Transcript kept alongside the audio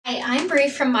I'm Bree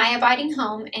from My Abiding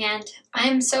Home, and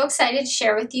I'm so excited to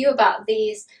share with you about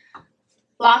these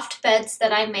loft beds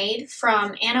that I made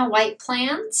from Anna White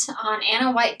Plans on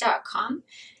annawhite.com.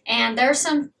 And there are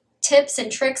some tips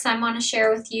and tricks I want to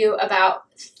share with you about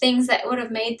things that would have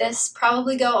made this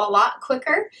probably go a lot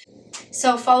quicker.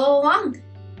 So follow along.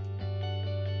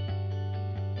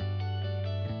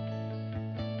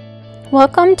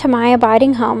 Welcome to My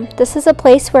Abiding Home. This is a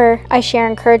place where I share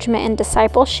encouragement in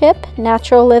discipleship,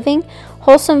 natural living,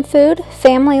 wholesome food,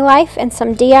 family life, and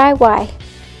some DIY.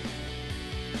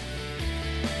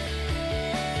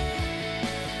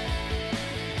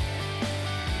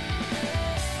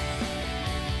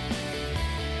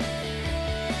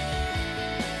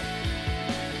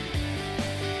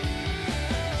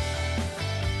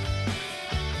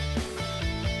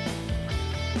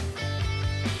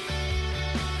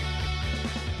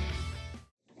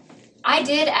 I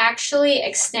did actually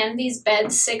extend these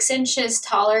beds 6 inches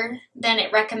taller than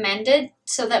it recommended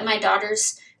so that my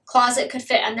daughter's closet could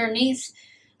fit underneath.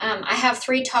 I have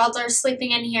 3 toddlers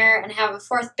sleeping in here and have a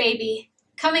 4th baby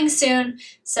coming soon,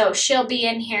 so she'll be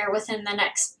in here within the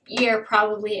next year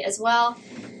probably as well.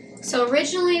 So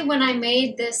originally when I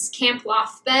made this camp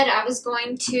loft bed, I was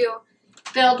going to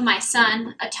build my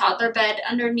son a toddler bed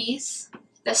underneath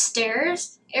the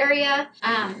stairs area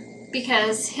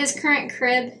because his current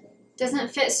crib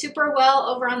doesn't fit super well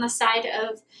over on the side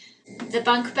of the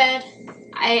bunk bed.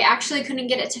 I actually couldn't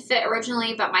get it to fit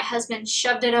originally, but my husband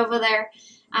shoved it over there.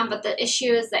 But the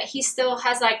issue is that he still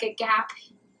has like a gap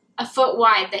a foot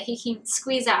wide that he can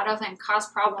squeeze out of and cause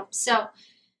problems. So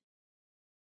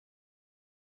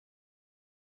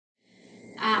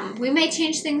we may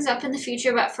change things up in the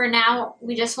future, but for now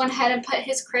we just went ahead and put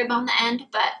his crib on the end.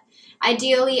 But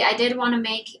ideally I did want to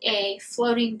make a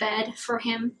floating bed for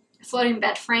him, floating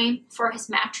bed frame for his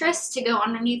mattress to go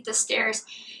underneath the stairs,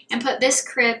 and put this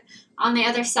crib on the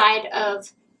other side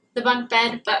of the bunk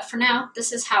bed. But for now,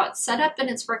 this is how it's set up and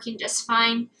it's working just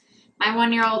fine. My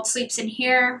 1-year-old sleeps in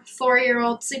here,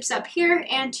 4-year-old sleeps up here,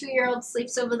 and 2-year-old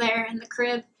sleeps over there in the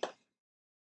crib.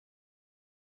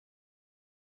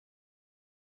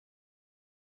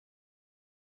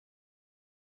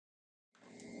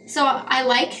 So I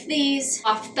like these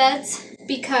loft beds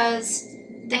because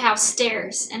they have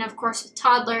stairs, and of course with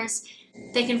toddlers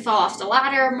they can fall off the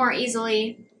ladder more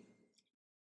easily.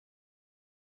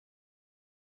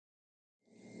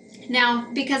 Now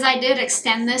because I did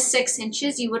extend this 6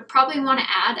 inches, you would probably want to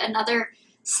add another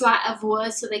slat of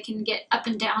wood so they can get up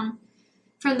and down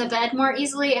from the bed more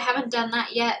easily. I haven't done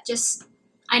that yet, just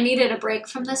I needed a break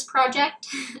from this project.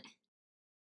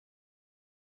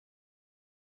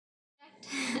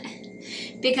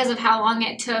 Because of how long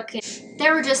it took.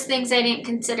 There were just things I didn't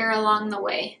consider along the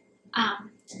way.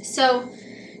 So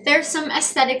there's some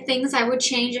aesthetic things I would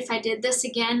change if I did this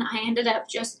again. I ended up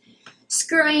just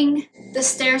screwing the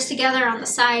stairs together on the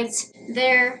sides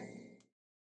there.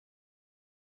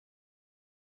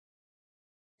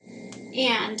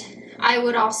 And I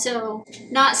would also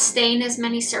not stain as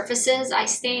many surfaces. I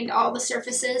stained all the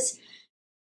surfaces.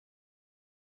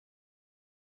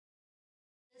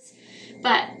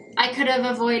 But I could have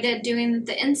avoided doing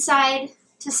the inside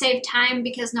to save time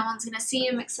because no one's going to see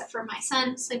him except for my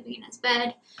son sleeping in his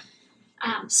bed.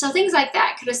 So things like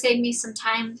that could have saved me some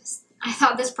time. I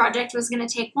thought this project was going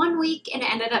to take 1 week and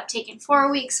it ended up taking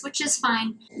 4 weeks, which is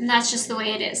fine. And that's just the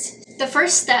way it is. The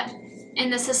first step in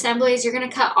this assembly is you're going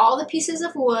to cut all the pieces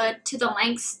of wood to the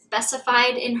length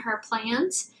specified in her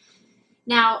plans.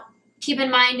 Now, keep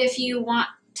in mind if you want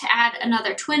to add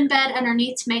another twin bed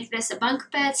underneath to make this a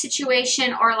bunk bed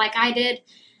situation, or like I did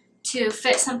to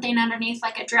fit something underneath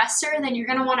like a dresser, then you're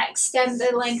going to want to extend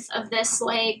the length of this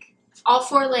leg, all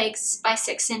 4 legs, by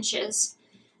 6 inches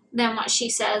than what she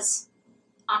says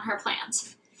on her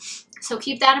plans. So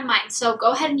keep that in mind. So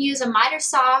go ahead and use a miter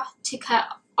saw to cut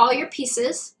all your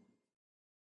pieces.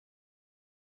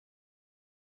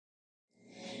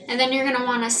 And then you're going to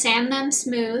want to sand them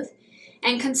smooth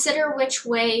and consider which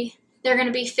way they're going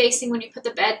to be facing when you put the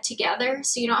bed together,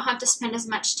 so you don't have to spend as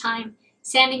much time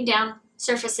sanding down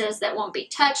surfaces that won't be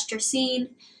touched or seen,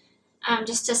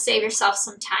 just to save yourself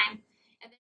some time.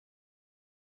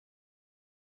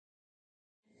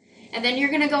 And then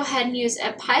you're going to go ahead and use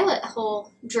a pilot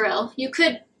hole drill. You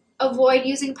could avoid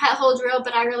using pilot hole drill,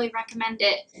 but I really recommend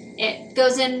it. It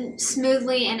goes in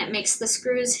smoothly and it makes the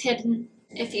screws hidden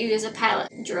if you use a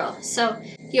pilot drill. So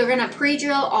you're going to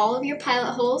pre-drill all of your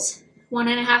pilot holes,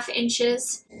 1.5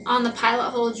 inches on the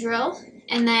pilot hole drill,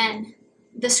 and then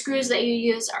the screws that you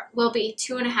use will be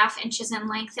 2.5 inches in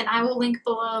length, and I will link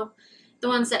below the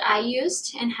ones that I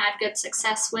used and had good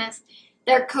success with.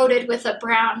 They're coated with a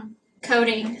brown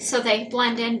coating so they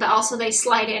blend in, but also they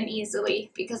slide in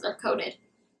easily because they're coated.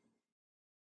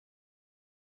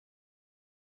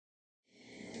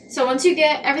 So once you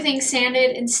get everything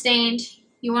sanded and stained,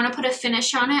 you want to put a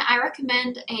finish on it. I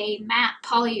recommend a matte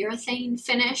polyurethane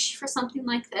finish for something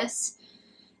like this.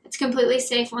 It's completely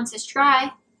safe once it's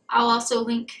dry. I'll also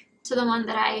link to the one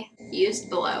that I used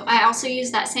below. I also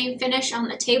used that same finish on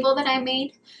the table that I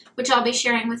made, which I'll be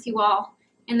sharing with you all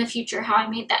in the future how I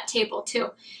made that table too.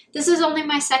 This is only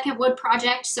my second wood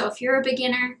project, so if you're a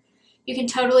beginner, you can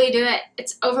totally do it.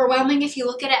 It's overwhelming if you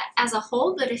look at it as a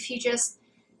whole, but if you just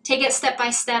take it step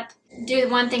by step, do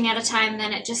one thing at a time,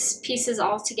 then it just pieces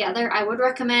all together. I would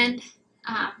recommend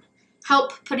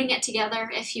help putting it together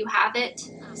if you have it.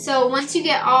 So once you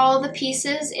get all the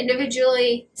pieces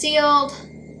individually sealed,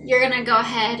 you're going to go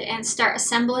ahead and start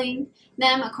assembling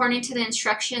them according to the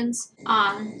instructions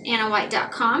on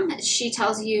annawhite.com. She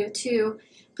tells you to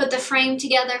put the frame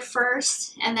together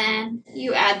first, and then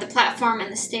you add the platform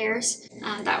and the stairs.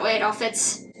 That way it all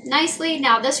fits nicely.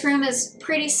 Now this room is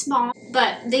pretty small,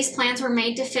 but these plans were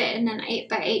made to fit in an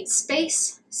 8x8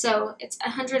 space. So it's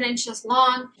 100 inches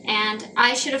long, and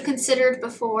I should have considered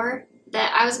before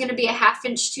that I was going to be a ½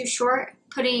 inch too short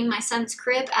putting my son's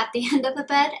crib at the end of the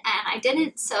bed, and I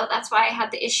didn't, so that's why I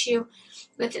had the issue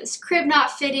with this crib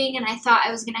not fitting, and I thought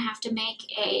I was going to have to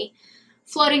make a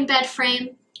floating bed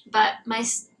frame, but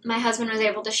my husband was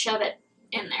able to shove it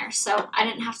in there, so I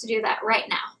didn't have to do that right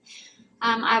now.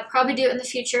 I'll probably do it in the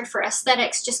future for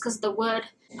aesthetics just because the wood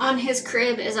on his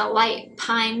crib is a light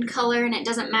pine color and it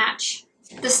doesn't match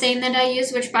the stain that I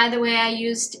use, which by the way I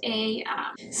used a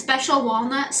special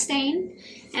walnut stain,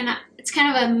 and it's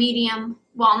kind of a medium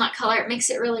walnut color. It makes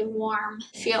it really warm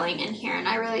feeling in here and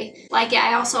I really like it.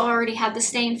 I also already had the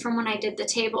stain from when I did the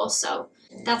table, so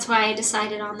that's why I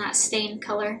decided on that stain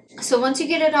color. So once you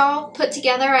get it all put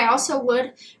together, I also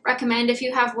would recommend, if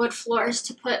you have wood floors,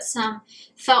 to put some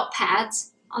felt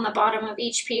pads on the bottom of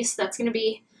each piece that's going to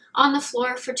be on the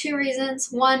floor for two reasons.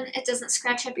 One, it doesn't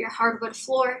scratch up your hardwood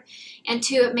floor, and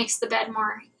two, it makes the bed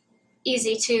more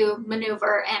easy to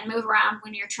maneuver and move around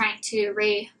when you're trying to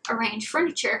rearrange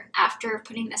furniture after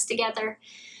putting this together.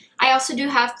 I also do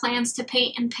have plans to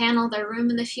paint and panel their room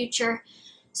in the future,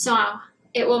 so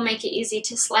it will make it easy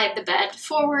to slide the bed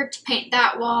forward to paint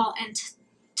that wall and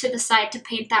to the side to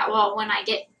paint that wall when I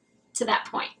get to that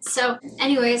point. So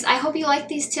anyways, I hope you like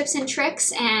these tips and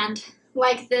tricks and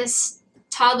like this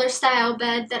toddler style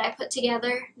bed that I put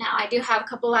together. Now I do have a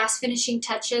couple last finishing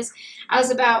touches. I was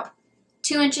about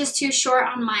 2 inches too short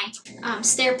on my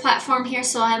stair platform here,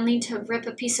 so I'll need to rip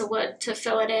a piece of wood to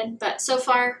fill it in, but so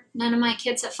far none of my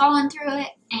kids have fallen through it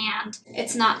and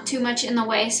it's not too much in the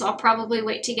way, so I'll probably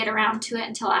wait to get around to it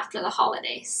until after the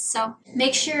holidays. So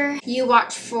make sure you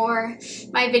watch for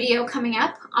my video coming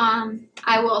up.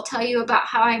 I will tell you about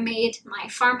how I made my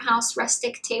farmhouse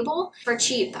rustic table for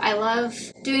cheap. I love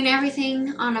doing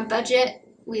everything on a budget.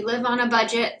 We live on a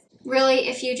budget. Really,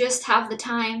 if you just have the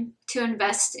time to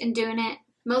invest in doing it,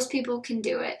 most people can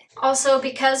do it. Also,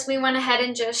 because we went ahead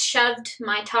and just shoved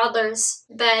my toddler's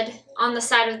bed on the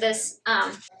side of this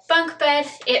bunk bed,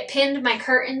 it pinned my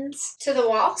curtains to the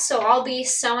wall, so I'll be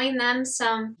sewing them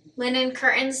some linen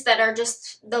curtains that are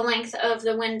just the length of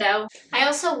the window. I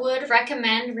also would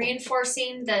recommend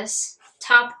reinforcing this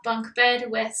top bunk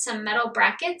bed with some metal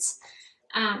brackets,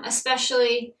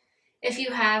 especially if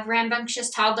you have rambunctious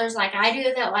toddlers like I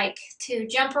do that like to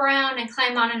jump around and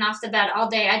climb on and off the bed all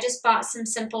day. I just bought some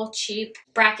simple, cheap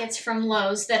brackets from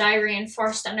Lowe's that I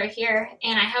reinforced under here,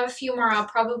 and I have a few more I'll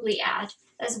probably add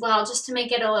as well just to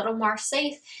make it a little more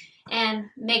safe and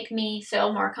make me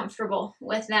feel more comfortable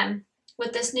with them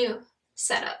with this new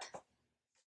setup.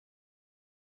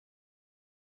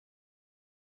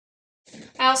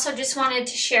 I also just wanted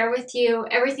to share with you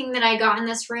everything that I got in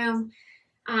this room.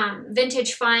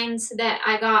 Vintage finds that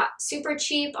I got super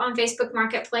cheap on Facebook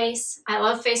Marketplace. I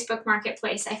love Facebook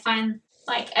Marketplace. I find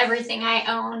like everything I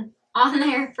own on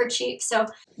there for cheap. So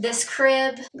this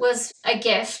crib was a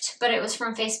gift, but it was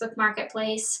from Facebook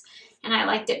Marketplace, and I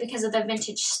liked it because of the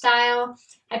vintage style.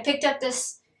 I picked up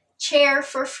this chair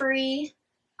for free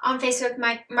on Facebook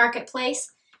Marketplace.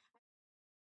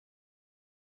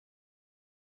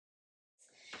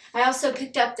 I also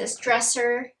picked up this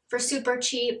dresser for super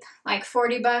cheap, like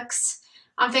 40 bucks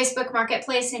on Facebook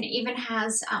Marketplace, and it even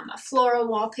has a floral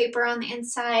wallpaper on the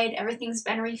inside. Everything's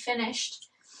been refinished.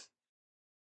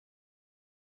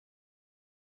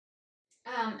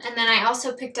 And then I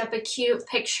also picked up a cute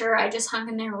picture I just hung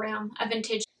in their room, a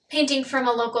vintage painting from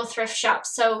a local thrift shop.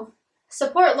 So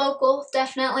support local,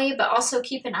 definitely, but also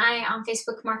keep an eye on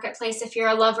Facebook Marketplace if you're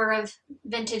a lover of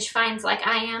vintage finds like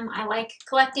I am. I like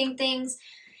collecting things,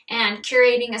 and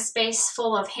curating a space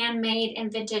full of handmade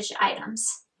and vintage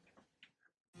items.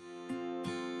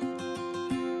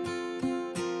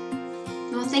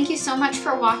 Well, thank you so much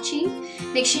for watching.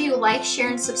 Make sure you like, share,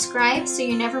 and subscribe so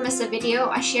you never miss a video.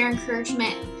 I share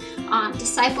encouragement on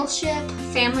discipleship,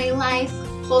 family life,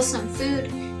 wholesome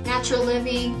food, natural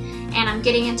living, and I'm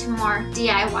getting into more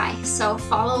DIY. So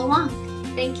follow along.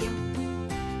 Thank you.